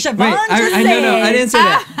 You're Can like, we- Chevonne wait, just I no, I said. didn't say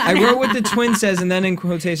that. I wrote what the twin says, and then in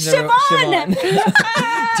quotations I wrote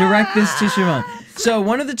Chevonne. Direct this to Chevonne. So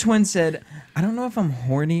one of the twins said, I don't know if I'm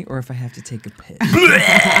horny or if I have to take a piss.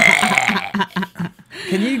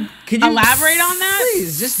 Can you Elaborate on that?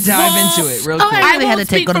 Please, just dive into it real Oh, quick. I really had to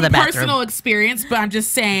speak go to from the bathroom. personal experience, but I'm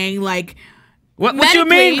just saying, like, What you medically-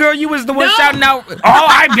 mean, girl? You was the one No. shouting out, oh,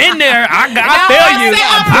 I've been there. I feel you.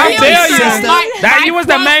 I feel you. That you was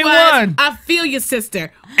the main one. I feel you,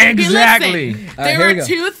 sister. Exactly. Listen, All right, there here we are go.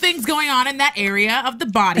 two things going on in that area of the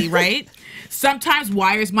body, right? Sometimes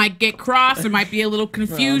wires might get crossed. There might be a little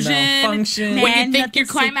confusion malfunction. when Man, you think you're nothing's sacred.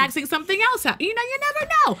 climaxing something else. You know, you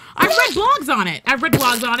never know. I've read blogs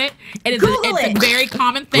on it. It is Google it's it. a very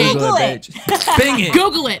common thing. Google it. bitch. Bing it.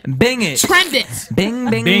 Google it. Bing it. Trend it.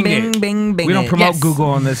 Bing, bing, Bing bing, it. bing, bing. We don't it. promote Yes. Google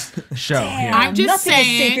on this show. here. I'm just Nothing is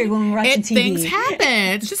saying, sacred when we're watching TV. things happen.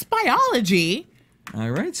 It's just biology. All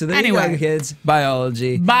right, so there Anyway. you go, kids.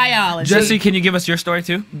 Biology. Biology. Jesse, can you give us your story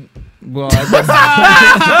too? Well,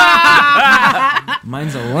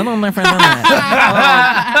 mine's a little different than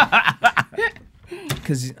that.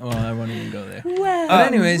 Because, I won't even go there. But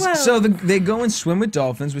anyways, so they go and swim with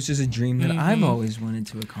dolphins, which is a dream that I've always wanted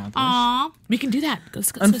to accomplish. Aw, we can do that. Go to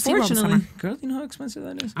SeaWorld this Unfortunately, summer. girl, you know how expensive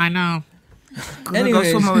that is? I know. Go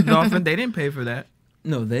Anyways. swim with dolphin. They didn't pay for that.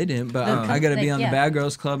 No, they didn't, but I got to be like, on yeah. the Bad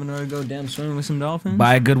Girls Club in order to go damn swimming with some dolphins.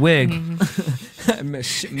 Buy a good wig.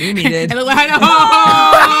 Mimi did. And I'm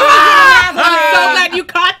so glad you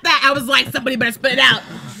caught that. I was like, somebody better spit it out.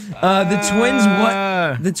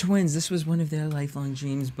 The twins, this was one of their lifelong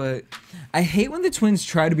dreams, but I hate when the twins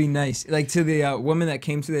try to be nice. Like to the woman that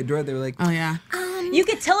came to their door, they were like, Oh, yeah. You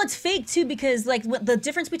could tell it's fake too because like the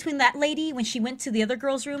difference between that lady when she went to the other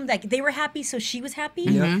girl's room, like they were happy, so she was happy.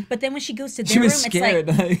 Yeah. But then when she goes to their she room, was scared.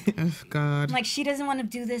 it's like, Oh, God. like she doesn't want to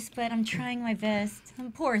do this, but I'm trying my best.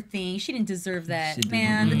 Poor thing, she didn't deserve that. She didn't.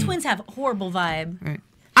 Man, the twins have a horrible vibe. Right.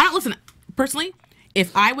 I don't listen. Personally,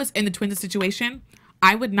 if I was in the twins situation,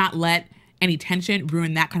 I would not let any tension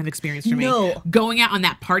ruin that kind of experience for me. No. Going out on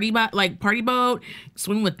that party boat,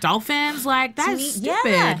 swimming with dolphins, like that's stupid.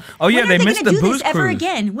 Yeah. Oh, yeah, When they are missed gonna the do booze this ever cruise.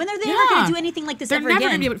 again? When are they ever Yeah. going to do anything like this They're ever never again?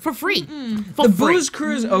 gonna be able for free. The booze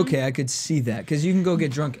cruise, okay, I could see that because you can go get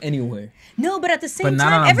drunk anywhere. No, but at the same But not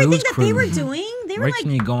time, on a everything booze that they were cruise. doing, they were Where like, can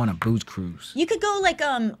you go on a booze cruise? you could go like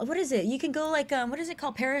what is it? You can go like what is it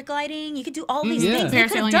called? Paragliding. You could do all these Yeah. things. They could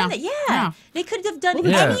have Parasailing, done yeah. that. Yeah. Yeah. They could have done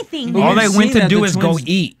Yeah. anything. But All there. they we've went seen to that do the is go twins-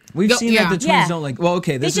 eat. We've Go- seen yeah. that the twins Yeah. don't like. Well,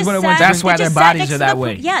 okay, this They is what I just want. sat- That's they why just their sat bodies next are to that the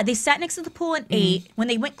way. pool. Yeah, they sat next to the pool and ate. When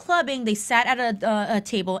they went clubbing, they sat at a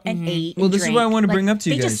table and ate. Well, and this is what I drank. want to Like, bring up to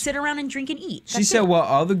you They guys. just sit around and drink and eat. She That's said, it. "While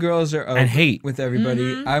all the girls are out And hate. with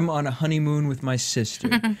everybody, I'm on a honeymoon with my sister."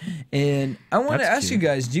 And I want to That's ask cute. you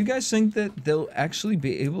guys: do you guys think that they'll actually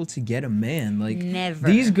be able to get a man? Like, Never.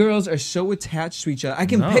 These girls are so attached to each other. I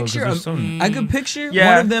can No, 'cause picture. they're so- I could picture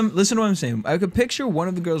Yeah. one of them. Listen to what I'm saying. I could picture one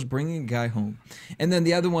of the girls bringing a guy home, and then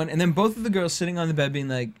the other one, and then both of the girls sitting on the bed being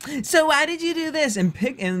like, "So why did you do this?"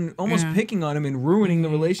 and almost Yeah. picking on him and ruining the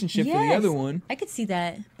relationship for the Yes, other one. I could see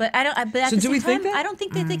that, but I don't. But at So the do same we time, think that? I don't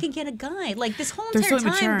think that they can get a guy. Like this whole They're entire so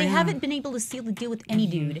time, immature, they yeah. haven't been able to seal the deal with any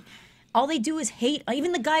dude. All they do is hate.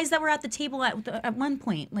 Even the guys that were at the table at one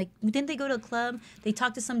point, like didn't they go to a club? They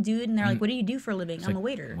talked to some dude and they're like, "What do you do for a living? I'm a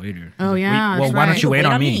waiter." Waiter. Oh, yeah, Well, that's why right. don't you wait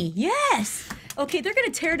on me? Yes. Okay, they're gonna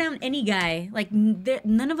tear down any guy. Like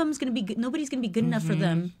none of them's gonna be good. Nobody's gonna be good enough for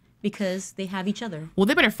them because they have each other. Well,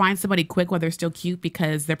 they better find somebody quick while they're still cute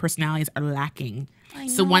because their personalities are lacking. I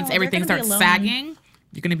So know, once they're everything gonna be starts alone. sagging,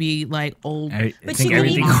 you're gonna be like old. I But think you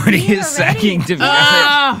everything believe already me is already? sagging to be honest.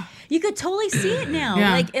 Ah! You could totally see it now.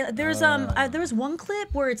 Yeah. Like there was one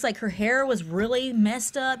clip where it's like her hair was really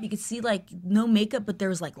messed up. You could see like no makeup, but there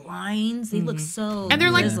was like lines. They look so And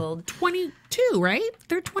they're like grizzled. 22, right?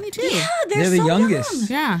 They're 22. Yeah, They're the so youngest. young.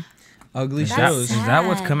 Yeah. Ugly Is shows. that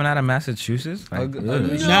what's coming out of Massachusetts? Like, Ugly ugh.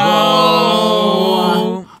 shows.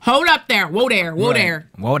 No. Hold up there. Whoa there. Whoa Right. there.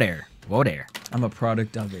 Whoa there. Whoa there. I'm a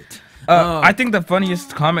product of it. I think the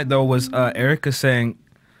funniest comment though was Erica saying,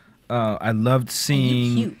 "I loved You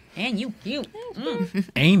seeing cute and you cute.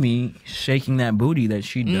 Amy shaking that booty that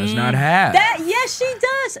she does not have." That yes, she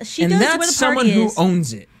does. She And does where that's the someone party who is.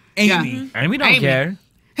 owns it. Amy. Amy don't Amy. care.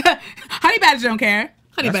 Honey Badger don't care.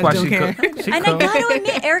 Honey That's why Badger don't she care. cook. She And I cook. gotta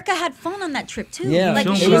admit, Erica had fun on that trip too. Yeah, like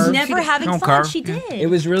she she don't was carve. never She having don't fun. carve. She did. It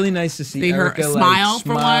was really nice to see See her Erica smile like,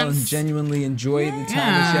 for smile once. and genuinely enjoy the time that she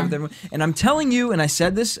Yeah. had with everyone. And I'm telling you, and I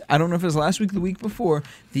said this, I don't know if it was last week or the week before,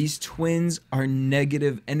 these twins are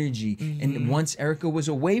negative energy. And once Erica was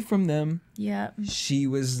away from them, Yeah. she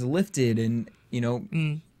was lifted and,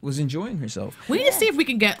 was enjoying herself. We need to see if we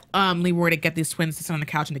can get Leroy to get these twins to sit on the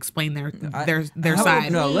couch and explain their How-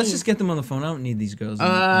 side. No, let's just get them on the phone. I don't need these girls.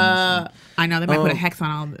 I know they might put a hex on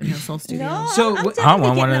all the Soul Studios. No, So, I'm what- down I to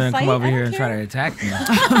want get one in of a them to come fight. over I here don't and try care. to attack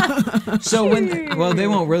me. So when, they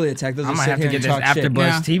won't really attack. They'll I just might sit have to here get and this talk shit.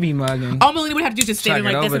 AfterBuzz Yeah. TV mug and All Melina would have to do is just stand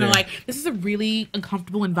Chuck it like this over and they're there. like, this is a really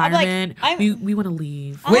uncomfortable environment. we want to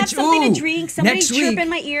leave. I'll have Which- something ooh, to drink. Somebody next chirp week- in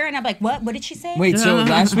my ear, and I'm like, "What? What did she say?" Wait, so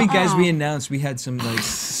last week, guys, we announced we had some like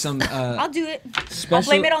some I'll do it. special. I'll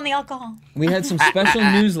blame it on the alcohol. We had some special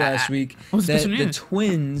news last week that special the news?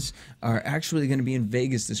 twins are actually going to be in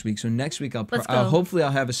Vegas this week. So next week Let's go. hopefully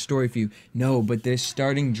I'll have a story for you. No, but they're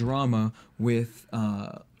starting drama with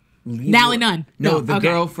Nally Nunn. No, No, the okay.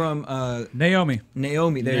 girl from Naomi.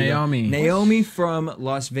 Naomi. There Naomi. you go. Naomi from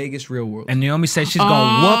Las Vegas Real World. And Naomi said she's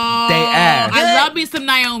gonna whoop they ass. I love me some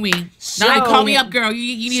Naomi. Naomi, call me up, girl.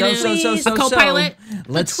 You need a co-pilot.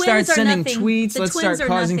 Let's The start twins are sending nothing. tweets. The Let's twins start are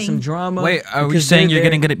causing nothing. some drama. Wait, are we because saying they're you're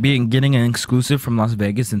there. getting an exclusive from Las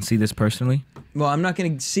Vegas and see this personally? Well, I'm not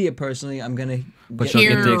going to see it personally. I'm going to. But you'll get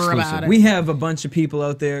the Hear exclusive. about it. We have a bunch of people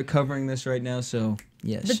out there covering this right now, so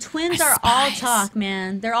yes. The twins are all talk,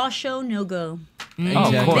 man. They're all show, no go.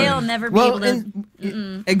 Oh, of course. They'll never be Well, able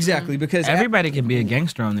to. exactly, because Everybody can be a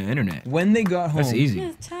gangster on the internet. when they got home, That's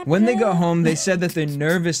easy. when they got home, they said that they're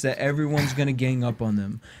nervous that everyone's gonna gang up on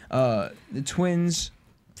them. The twins.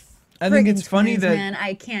 I think it's funny twins, that. man,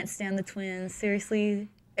 I can't stand the twins. Seriously,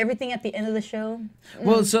 everything at the end of the show.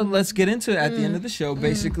 Well, so let's get into it at the end of the show.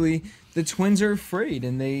 Basically, the twins are afraid,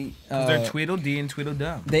 and they. They're Tweedledee and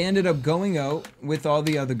Tweedledum. They ended up going out with all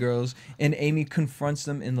the other girls, and Amy confronts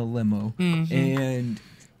them in the limo. And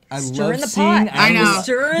I Stirring love the seeing. pot. I know.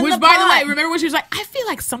 Stirring Which, the by the way, pot. remember when she was like, I feel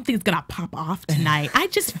like something's gonna pop off tonight. I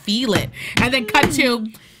just feel it. And then cut to,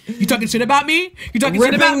 you talking shit about me? You talking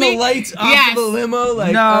shit about ripping me? the lights off Yes. of the limo.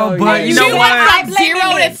 Like, No, oh, but yeah. you know She what? went I from blame 0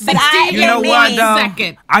 to Mimi, 60 but I in You know blame what, Mimi. though?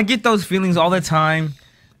 second. I get those feelings all the time,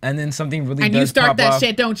 and then something really And does you start pop that off.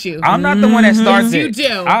 shit, don't you? I'm not the one that starts You it.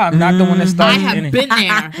 do. I'm not the one that I starts have it. been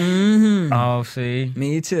there. Oh, see.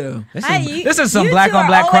 Me too. This is some you black two on are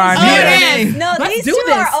black crime always- here. Oh, it is. No, Let's these do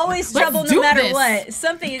two are this. always Let's trouble do no matter this. what.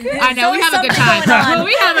 Something. I know, we have a good time.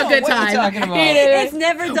 We have a good What are time. you talking about? It's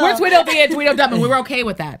never dull. We're Tweedledee and Tweedledum, and we're okay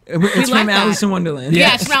with that. It's we from like Alice that. in Wonderland. Yeah,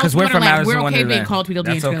 Yes, it's from 'cause we're from Wonderland. Alice in We're okay being Wonderland. called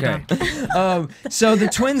Tweedledee and That's okay. Tweedledum. So the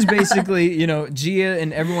twins basically, Gia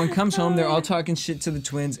and everyone comes home. They're all talking shit to the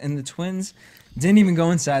twins, and the twins didn't even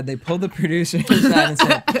go inside. They pulled the producer aside and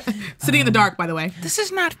said, Sitting in the dark, by the way. This is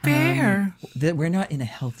not fair. that we're not in a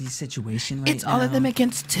healthy situation right It's now. all of them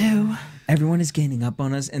against two. Everyone is gaining up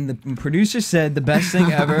on us, and the producer said the best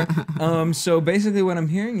thing ever. So basically, what I'm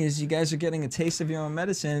hearing is you guys are getting a taste of your own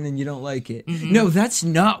medicine, and you don't like it. No, that's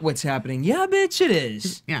not what's happening. Yeah, bitch, it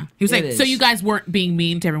is. Yeah. He was It like, so is. you guys weren't being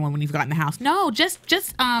mean to everyone when you've got in the house. No, just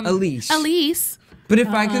Elise. Elise. But if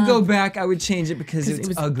I could go back, I would change it because Because it's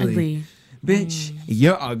it was ugly. Bitch,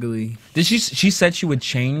 you're ugly. Did she said she would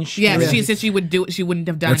change? Yeah, Yeah. she said she would do it. She wouldn't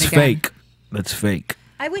have done That's it again. fake. That's fake.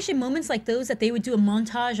 I wish in moments like those that they would do a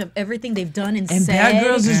montage of everything they've done and And said. Bad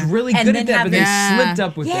Girls is really and good then at that, have but they them- slipped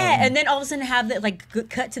up with that. Yeah, and then all of a sudden have that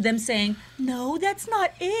cut to them saying, "No, that's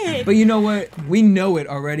not it." But you know what? We know it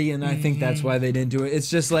already, and I think that's why they didn't do it. It's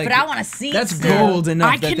just like. But I wanna see it That's still. gold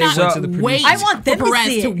enough I that they cannot went to the producer. wait I want them for to Perez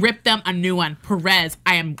see to it. rip them a new one. Perez,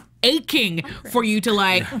 I am aching for you to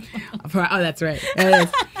like. Oh, that's right.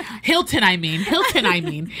 Hilton, I mean,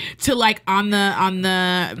 to like on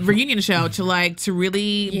the reunion show to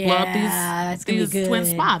really blow up that's gonna be these twin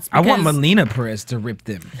good. spots. I want because- Melina Perez to rip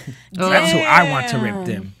them. That's who I want to rip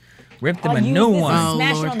them. Rip them a new one. Oh,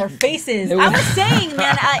 Smash Lord. it on their faces. I was saying,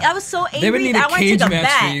 man, I was so They would angry need that I a want to cage take a match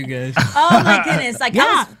bat. for you guys. Oh my goodness! Like Yeah.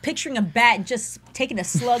 I was picturing a bat just taking a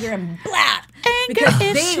slugger and blah, because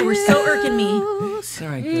they were so irking me. All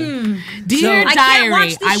right, good. Dear I can't diary,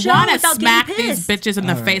 watch this I show want to without smack getting these pissed. bitches in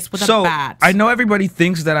the face with a So bat. I know everybody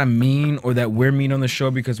thinks that I'm mean or that we're mean on the show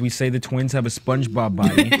because we say the twins have a SpongeBob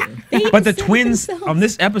body. But the twins on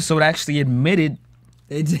this episode actually admitted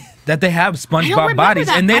They did. that they have SpongeBob remember bodies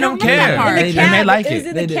that. and I they don't don't remember that care part. and Cab, they like it was it.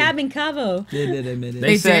 in They the did. cab in Cabo. They did admit it.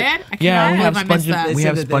 They said, did? I yeah, cannot we have believe I missed that. we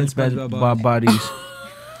have They said that they had SpongeBob bodies.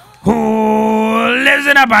 Who lives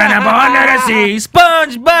in a pineapple under the sea?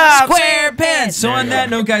 SpongeBob SquarePants. So on that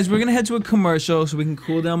note, guys, we're gonna head to a commercial so we can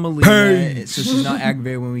cool down Melina, so she's not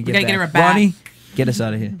aggravated when we get gotta back. get her a bat. Ronnie, get us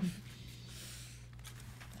out of here.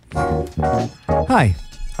 Hi,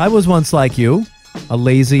 I was once like you, a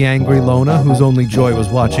lazy, angry loner whose only joy was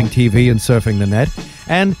watching TV and surfing the net.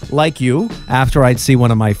 And, like you, after I'd see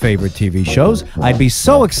one of my favorite TV shows, I'd be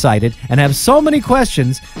so excited and have so many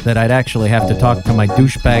questions that I'd actually have to talk to my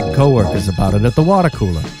douchebag coworkers about it at the water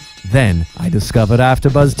cooler. Then I discovered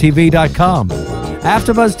AfterBuzzTV.com.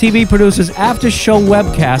 AfterBuzz TV produces after-show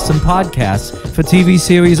webcasts and podcasts for TV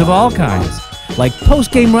series of all kinds, like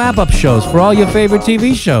post-game wrap-up shows for all your favorite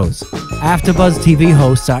TV shows. AfterBuzz TV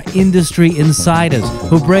hosts are industry insiders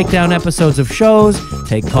who break down episodes of shows,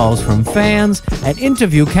 take calls from fans, and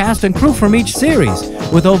interview cast and crew from each series,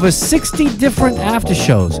 with over 60 different after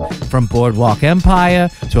shows, from Boardwalk Empire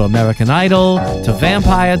to American Idol to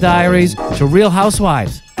Vampire Diaries to Real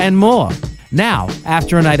Housewives and more. Now,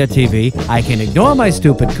 after a night of TV, I can ignore my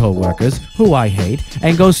stupid coworkers, who I hate,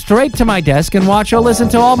 and go straight to my desk and watch or listen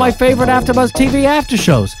to all my favorite AfterBuzz TV after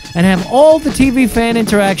shows, and have all the TV fan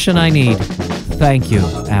interaction I need. Thank you,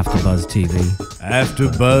 AfterBuzz TV.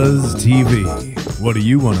 AfterBuzz TV. What do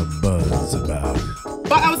you want to buzz about?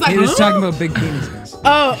 But I was like, He was talking about big penises.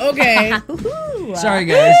 oh, okay. Sorry,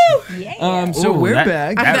 guys. Yeah. So we're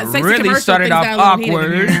back. After that sexy really commercial, started things off got a little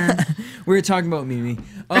heated in awkward. here. We were talking about Mimi.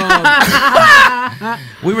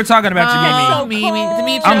 We were talking about Oh, you, Mimi.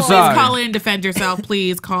 Demetria, I'm please sorry. call in, defend yourself.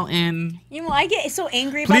 Please call in. You know, I get so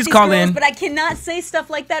angry Please about these call girls, in. but I cannot say stuff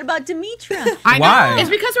like that about Demetria. I Why? know. It's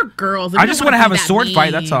because we're girls. I just want to have a sword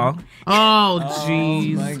fight. That's all. Oh, Oh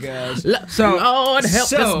jeez. my gosh. So, Lord help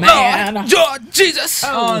So- this man. Lord Jesus.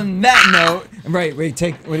 On that note, wait,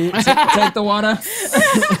 take take the water.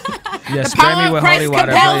 Yeah, spray me with holy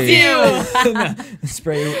water, compels please. you.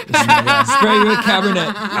 spray you with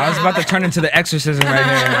Cabernet. I was about to turn into the exorcism right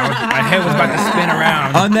here. My head was about to spin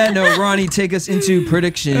around. On that note, Ronnie, take us into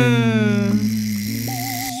predictions.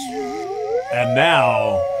 And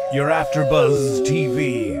now, your AfterBuzz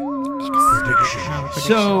TV predictions.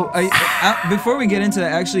 So, before we get into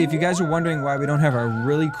that, actually, if you guys are wondering why we don't have our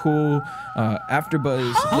really cool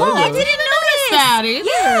AfterBuzz logo, I didn't notice that either.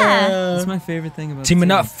 Yeah. that's my favorite thing about Team the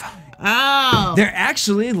enough. Oh. They're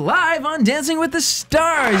actually live on Dancing with the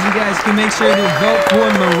Stars. You guys can make sure to vote for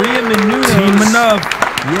Maria Menounos. Team enough.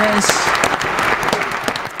 Yes.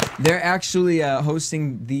 They're actually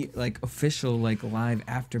hosting the official live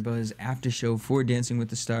AfterBuzz after show for Dancing with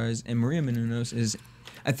the Stars, and Maria Menounos is,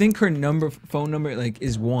 I think her phone number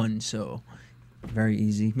is 1, so very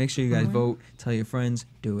easy. Make sure you guys vote. Tell your friends.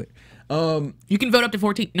 Do it. You can vote up to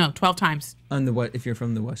 12 times. On the if you're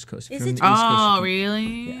from the West Coast. If Is you're it- from the East Coast, Oh, you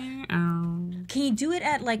really? Oh. Can you do it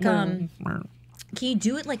at can you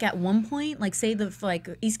do it at one point, say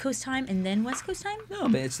the East Coast time and then West Coast time? No,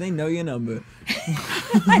 bitch, they know your number.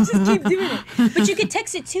 I just keep doing it. But you could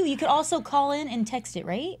text it too. You could also call in and text it,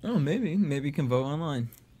 right? Oh, maybe you can vote online.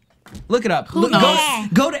 Look it up. Who knows?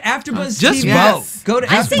 Go to AfterBuzz Just TV. vote. Go to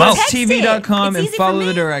I say text AfterBuzzTV.com it. and It's easy follow for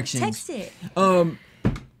the me. directions. Text it.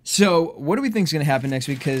 So, what do we think is going to happen next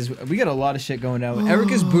week? Because we got a lot of shit going down.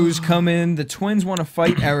 Erica's boo's coming. The twins want to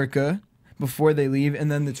fight Erica before they leave,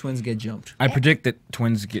 and then the twins get jumped. I predict that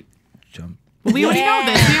twins get jumped. We already know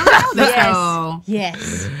this. We already know this. Yes. though.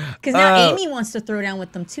 Yes. Because now Amy wants to throw down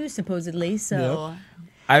with them too, supposedly. So,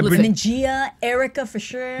 I and predict. then Gia, Erica for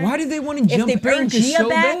sure. Why do they want to If jump they bring Erica Gia so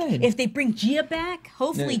back, bad? if they bring Gia back,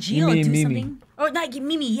 hopefully No, Gia you will mean do Mimi. something. Or not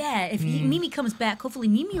Mimi, yeah. If Mimi comes back, hopefully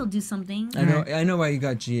Mimi will do something. I know why you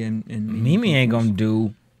got Gia and Mimi ain't gonna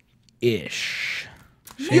do ish.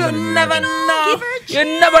 You never know. Give her a chance.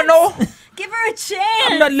 You never know. Give her a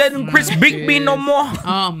chance. I'm not letting Chris Big be no more.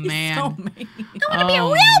 Oh, man. I want to be a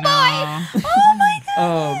real boy. Oh my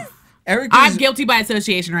god. Erica's, I'm guilty by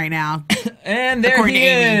association right now. and there according he to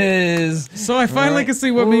Amy. is. So I finally can see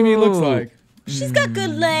what Mimi looks Ooh. like. She's got good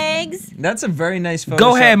legs. That's a very nice photo.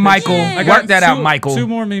 Go ahead, Michael. Yeah. Work that out, Michael. 2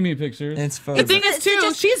 more Mimi pictures. It's The photo. thing is,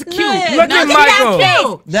 too, she's cute. Look No, at she's Michael.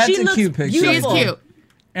 cute. That's She a looks cute picture. She is beautiful. cute.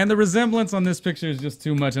 And the resemblance on this picture is just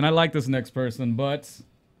too much. And I like this next person, but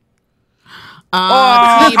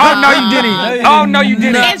Oh no, you didn't. Oh no, you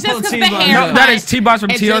didn't. It's just because the T-Boss. haircut. No, that is T-Boss from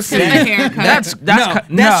It's just 'cause TLC. the haircut. That's that's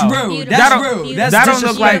no. rude. Beautiful. That's That'll- rude. That's that don't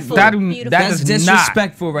look like disrespectful. that. Beautiful. That That's does not.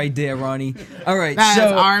 disrespectful right there, Ronnie. All right, That is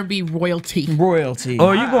so R&B royalty. royalty.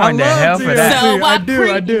 Oh, you going to hell for that? So I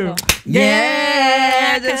do.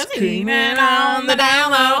 yeah, that's creaming on the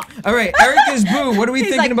down low. All right, Erica's boo. What are we He's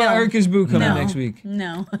thinking like, about no. Erica's boo coming No. next week?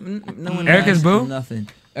 No. No one Erica's asked boo? Nothing.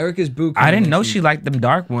 Erica's boo. Coming I didn't know next she week. liked them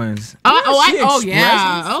dark ones. she Oh expressed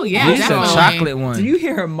yeah. Oh yeah. Lisa, Definitely. chocolate one. Did you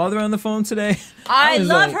hear her mother on the phone today? I was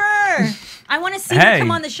love like- her. I want to see her Hey, come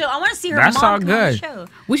on the show. I want to see her that's mom all come on the good. show.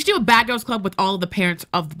 We should do a Bad Girls Club with all of the parents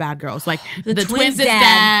of the bad girls, like the twins' twins' dad.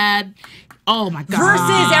 dad. Oh my god.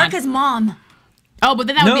 Versus Erica's mom. Oh, but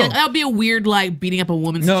then that would No. be that would be a weird beating up a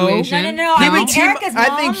woman No. situation. No. He I would think team. Erica's I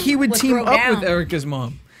think mom he would team throw up down. with Erica's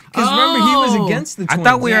mom. Because remember, he was against the I twins.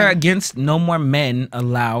 thought we were against no more men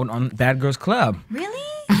allowed on Bad Girls Club. Really?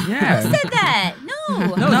 Yeah. Who said that? No.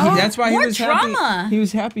 No, that's why More he was trauma. happy. He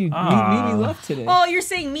was happy. Mimi left today. Oh, you're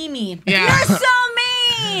saying Mimi. Yeah. You're so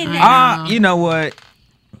mean. You know what?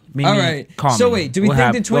 Mimi, All right. call So me. wait, do we We'll think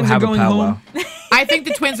have- the twins we'll are have a going powwow. home? I think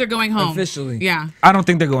the twins are going home Officially. Yeah, I don't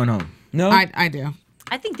think they're going home. No, I do.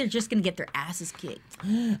 I think they're just gonna get their asses kicked.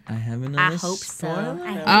 I have another I hope so. spoiler.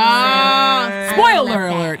 I hope Spoiler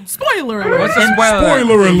alert! Spoiler alert! What's a spoiler?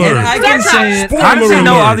 Spoiler alert. I can say it. How does he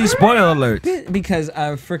know all these spoiler alerts? Because I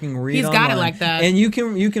freaking read He's got it online. like that. And you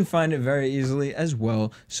can find it very easily as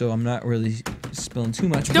well. So I'm not really spilling too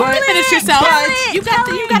much. Don't but diminish yourself. but- You got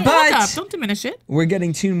the but- hookup. Don't diminish it. we're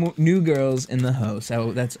getting two new girls in the house.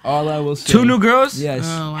 That's all I will say. 2 new girls? Yes.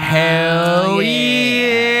 Oh, wow. Hell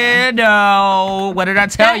yeah, no. What did I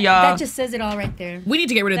tell y'all? That just says it all right there. We need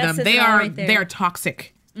to get rid of That them. says They it all are right there. they are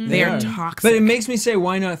toxic. They are toxic. But it makes me say,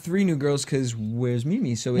 why not 3 new girls? Because where's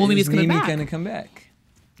Mimi? So Well, Mimi's is coming Mimi back. gonna come back?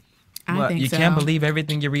 I What, think you so. can't believe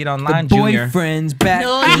everything you read The online, Junior. boyfriend's back.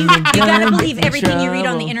 No, in you the gotta gun believe everything you read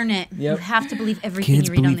on the trouble. internet. You Yep. have to believe everything Kids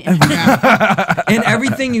you read on the believe internet. and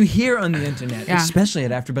everything you hear on the internet, Yeah. especially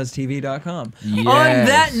at AfterBuzzTV.com. Yes. On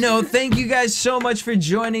that note, thank you guys so much for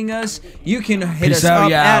joining us. You can hit Peace us out, up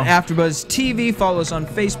y'all. at AfterBuzzTV. Follow us on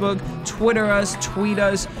Facebook, Twitter us, tweet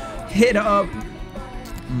us, hit up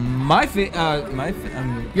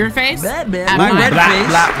Your face? my At red what? face.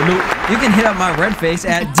 Blah, blue. You can hit up my red face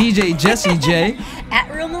at DJ Jesse J. At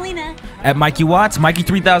Real Melina. At Mykee Wattz,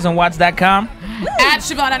 Mykee3000watts.com. At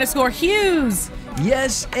Chevonne_Hughes.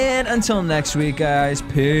 Yes, and until next week, guys.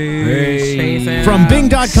 Peace. From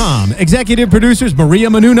Bing.com, executive producers Maria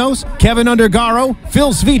Menounos, Kevin Undergaro,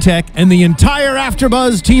 Phil Svitek, and the entire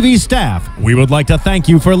AfterBuzz TV staff, we would like to thank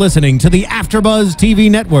you for listening to the AfterBuzz TV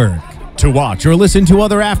network. To watch or listen to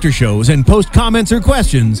other after shows and post comments or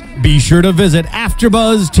questions, be sure to visit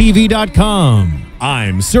AfterBuzzTV.com.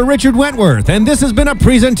 I'm Sir Richard Wentworth, and this has been a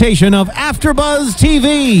presentation of AfterBuzz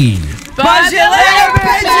TV. Buzz you later,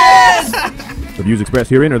 bitches! The views expressed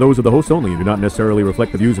herein are those of the hosts only and do not necessarily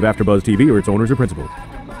reflect the views of AfterBuzz TV or its owners or principals.